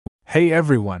Hey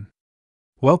everyone!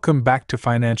 Welcome back to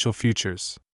Financial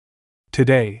Futures.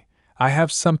 Today, I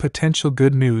have some potential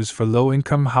good news for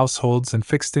low-income households and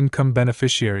fixed-income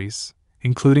beneficiaries,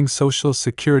 including Social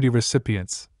Security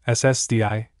recipients,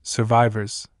 SSDI,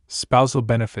 survivors, spousal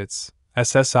benefits,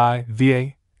 SSI,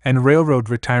 VA, and railroad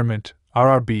retirement,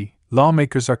 RRB.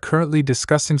 Lawmakers are currently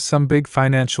discussing some big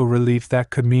financial relief that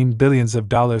could mean billions of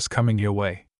dollars coming your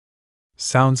way.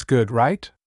 Sounds good, right?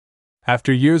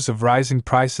 After years of rising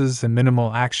prices and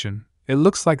minimal action, it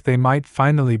looks like they might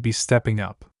finally be stepping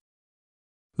up.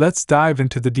 Let's dive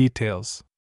into the details.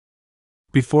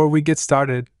 Before we get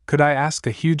started, could I ask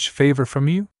a huge favor from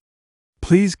you?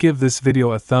 Please give this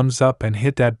video a thumbs up and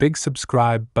hit that big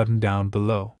subscribe button down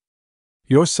below.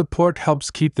 Your support helps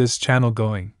keep this channel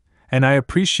going, and I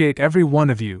appreciate every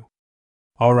one of you.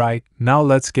 Alright, now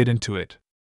let's get into it.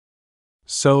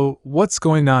 So, what's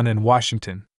going on in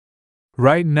Washington?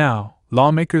 Right now,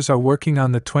 lawmakers are working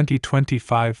on the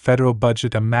 2025 federal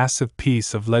budget, a massive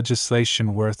piece of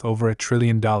legislation worth over $1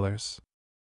 trillion.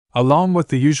 Along with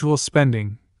the usual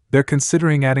spending, they're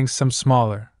considering adding some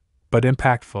smaller, but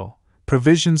impactful,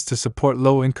 provisions to support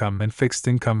low-income and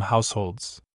fixed-income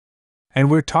households. And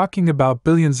we're talking about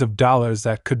billions of dollars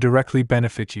that could directly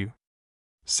benefit you.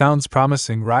 Sounds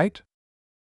promising, right?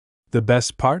 The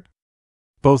best part?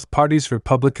 Both parties,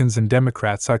 Republicans and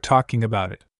Democrats, are talking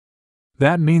about it.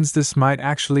 That means this might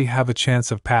actually have a chance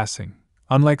of passing,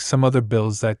 unlike some other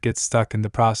bills that get stuck in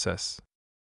the process.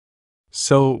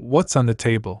 So, what's on the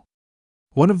table?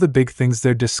 One of the big things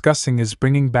they're discussing is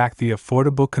bringing back the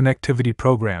Affordable Connectivity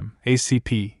Program,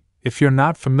 ACP. If you're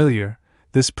not familiar,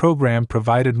 this program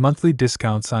provided monthly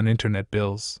discounts on internet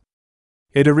bills.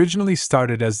 It originally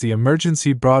started as the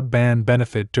emergency broadband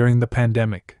benefit during the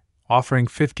pandemic, offering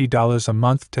 $50 a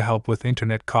month to help with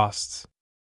internet costs.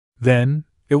 Then,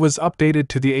 it was updated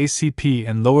to the ACP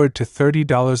and lowered to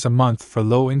 $30 a month for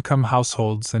low-income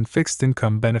households and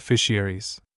fixed-income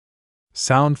beneficiaries.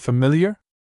 Sound familiar?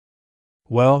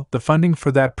 Well, the funding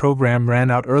for that program ran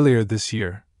out earlier this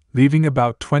year, leaving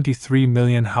about 23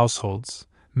 million households,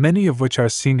 many of which are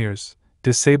seniors,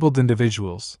 disabled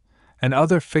individuals, and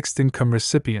other fixed-income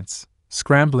recipients,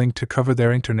 scrambling to cover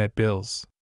their internet bills.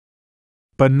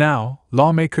 But now,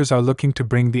 lawmakers are looking to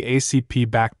bring the ACP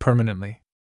back permanently.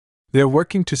 They're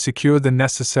working to secure the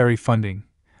necessary funding,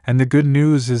 and the good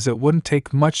news is it wouldn't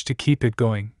take much to keep it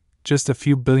going, just a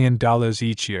few $1 billion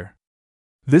each year.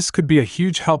 This could be a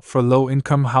huge help for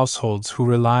low-income households who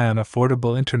rely on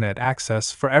affordable internet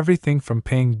access for everything from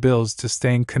paying bills to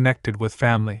staying connected with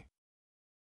family.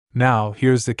 Now,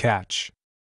 here's the catch.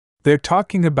 They're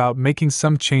talking about making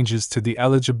some changes to the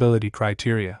eligibility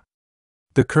criteria.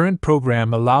 The current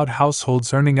program allowed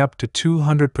households earning up to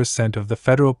 200% of the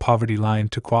federal poverty line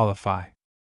to qualify.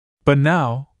 But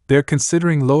now, they're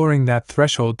considering lowering that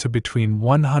threshold to between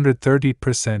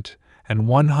 130% and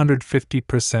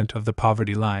 150% of the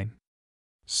poverty line.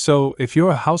 So, if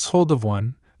you're a household of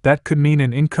one, that could mean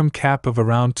an income cap of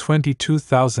around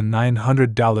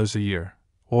 $22,900 a year,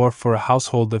 or for a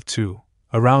household of two,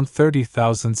 around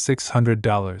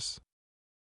 $30,600.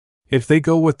 If they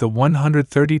go with the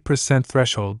 130%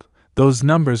 threshold, those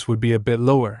numbers would be a bit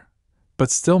lower, but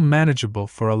still manageable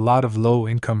for a lot of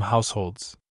low-income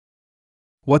households.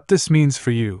 What this means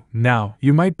for you, now,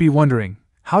 you might be wondering,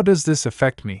 how does this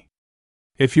affect me?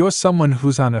 If you're someone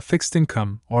who's on a fixed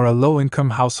income or a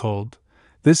low-income household,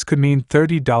 this could mean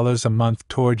 $30 a month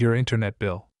toward your internet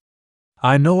bill.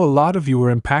 I know a lot of you were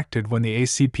impacted when the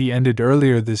ACP ended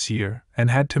earlier this year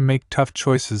and had to make tough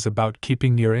choices about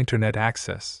keeping your internet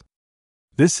access.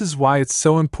 This is why it's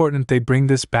so important they bring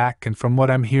this back, and from what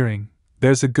I'm hearing,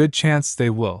 there's a good chance they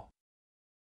will.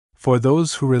 For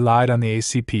those who relied on the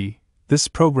ACP, this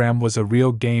program was a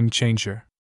real game changer.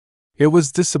 It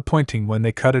was disappointing when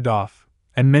they cut it off,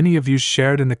 and many of you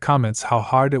shared in the comments how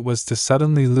hard it was to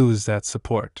suddenly lose that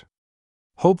support.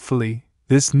 Hopefully,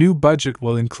 this new budget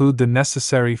will include the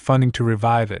necessary funding to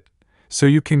revive it, so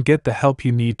you can get the help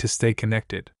you need to stay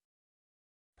connected.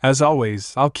 As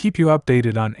always, I'll keep you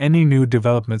updated on any new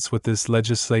developments with this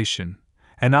legislation,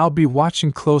 and I'll be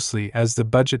watching closely as the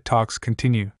budget talks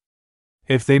continue.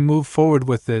 If they move forward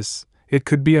with this, it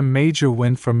could be a major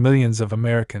win for millions of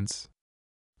Americans.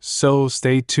 So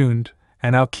stay tuned,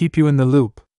 and I'll keep you in the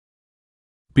loop.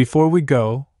 Before we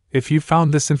go, if you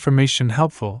found this information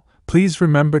helpful, please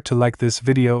remember to like this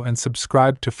video and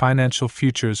subscribe to Financial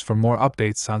Futures for more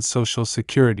updates on Social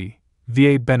Security,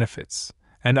 VA benefits,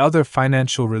 and other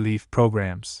financial relief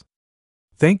programs.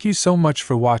 Thank you so much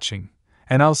for watching,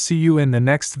 and I'll see you in the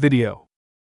next video.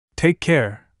 Take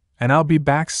care, and I'll be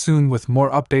back soon with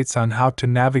more updates on how to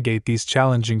navigate these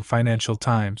challenging financial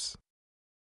times.